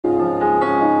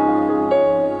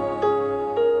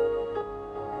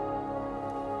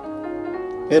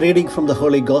A reading from the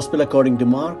Holy Gospel according to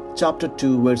Mark, chapter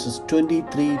 2, verses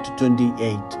 23 to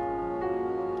 28.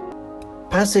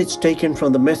 Passage taken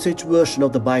from the Message version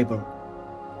of the Bible.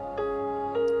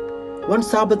 One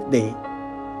Sabbath day,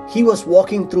 he was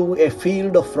walking through a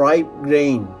field of ripe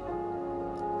grain.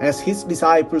 As his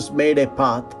disciples made a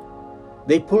path,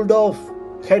 they pulled off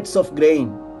heads of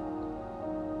grain.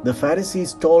 The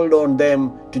Pharisees told on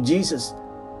them to Jesus,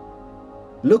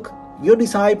 "Look, your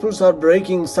disciples are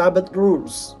breaking Sabbath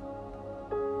rules."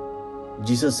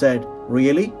 Jesus said,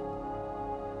 "Really?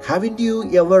 Haven't you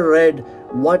ever read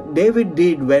what David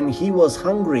did when he was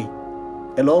hungry,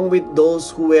 along with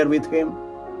those who were with him?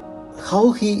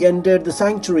 How he entered the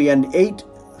sanctuary and ate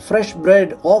fresh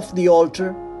bread off the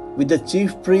altar, with the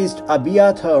chief priest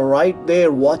Abiathar right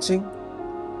there watching?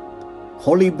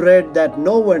 Holy bread that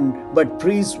no one but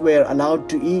priests were allowed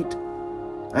to eat,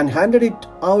 and handed it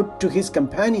out to his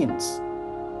companions."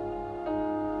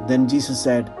 Then Jesus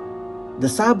said, "The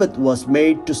Sabbath was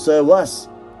made to serve us.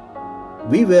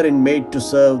 We weren't made to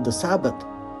serve the Sabbath.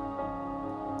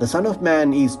 The Son of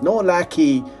Man is no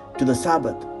lackey to the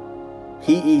Sabbath.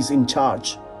 He is in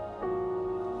charge."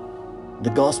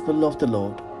 The Gospel of the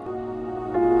Lord.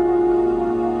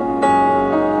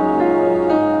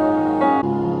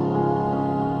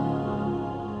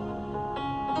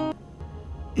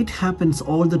 It happens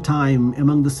all the time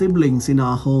among the siblings in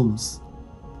our homes.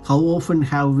 How often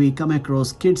have we come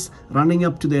across kids running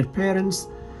up to their parents,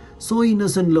 so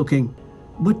innocent looking,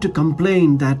 but to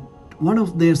complain that one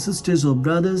of their sisters or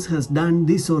brothers has done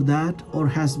this or that, or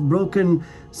has broken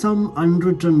some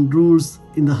unwritten rules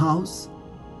in the house?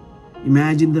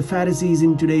 Imagine the Pharisees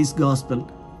in today's gospel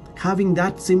having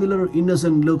that similar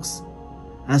innocent looks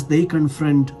as they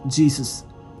confront Jesus,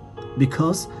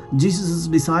 because Jesus'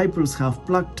 disciples have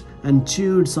plucked and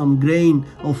chewed some grain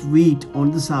of wheat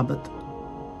on the Sabbath.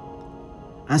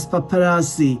 As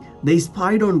paparazzi, they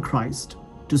spied on Christ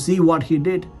to see what he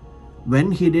did,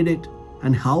 when he did it,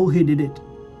 and how he did it.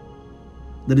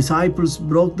 The disciples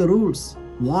broke the rules.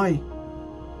 Why?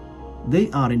 They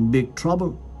are in big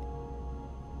trouble.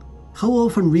 How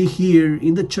often we hear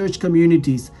in the church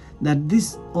communities that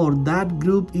this or that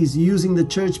group is using the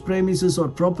church premises or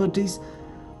properties,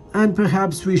 and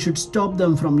perhaps we should stop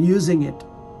them from using it.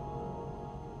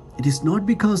 It is not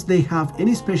because they have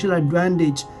any special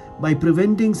advantage by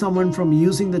preventing someone from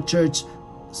using the church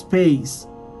space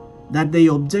that they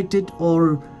object it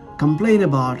or complain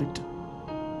about it.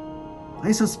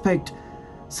 I suspect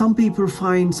some people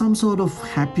find some sort of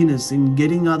happiness in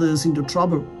getting others into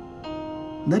trouble.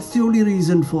 That's the only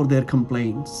reason for their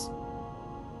complaints.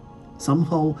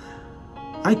 Somehow,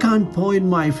 I can't point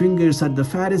my fingers at the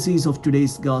Pharisees of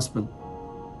today's gospel.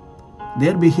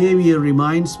 Their behavior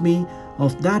reminds me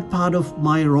of that part of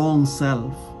my wrong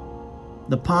self,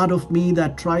 the part of me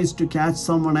that tries to catch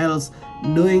someone else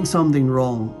doing something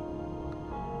wrong,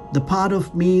 the part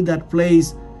of me that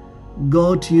plays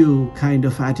 "got you" kind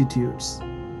of attitudes,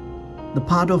 the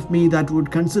part of me that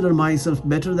would consider myself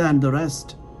better than the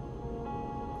rest.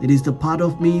 It is the part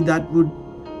of me that would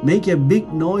make a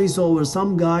big noise over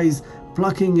some guys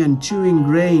plucking and chewing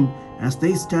grain as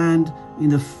they stand in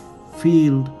the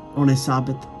field on a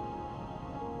Sabbath.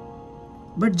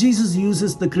 But Jesus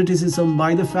uses the criticism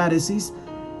by the Pharisees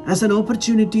as an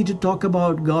opportunity to talk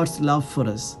about God's love for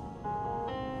us.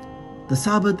 The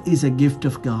Sabbath is a gift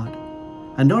of God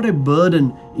and not a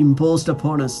burden imposed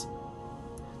upon us.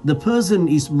 The person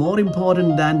is more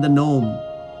important than the norm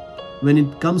when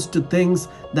it comes to things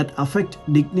that affect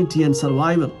dignity and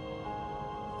survival.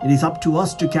 It is up to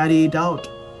us to carry it out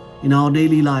in our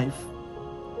daily life.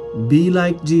 Be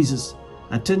like Jesus,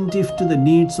 attentive to the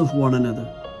needs of one another.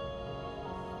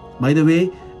 By the way,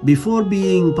 before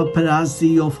being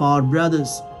paparazzi of our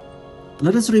brothers,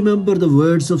 let us remember the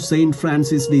words of Saint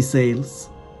Francis de Sales.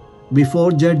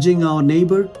 Before judging our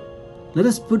neighbor, let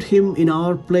us put him in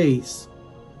our place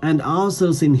and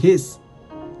ourselves in his,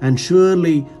 and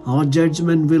surely our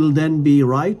judgment will then be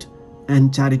right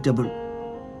and charitable.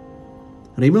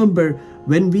 Remember,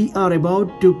 when we are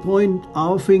about to point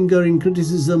our finger in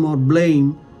criticism or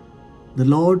blame, the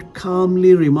Lord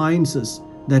calmly reminds us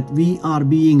that we are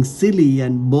being silly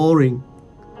and boring.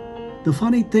 The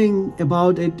funny thing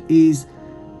about it is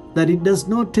that it does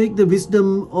not take the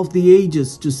wisdom of the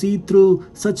ages to see through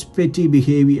such petty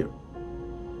behavior.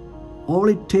 All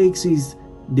it takes is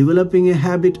developing a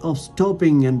habit of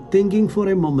stopping and thinking for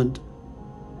a moment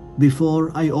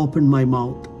before I open my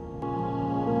mouth.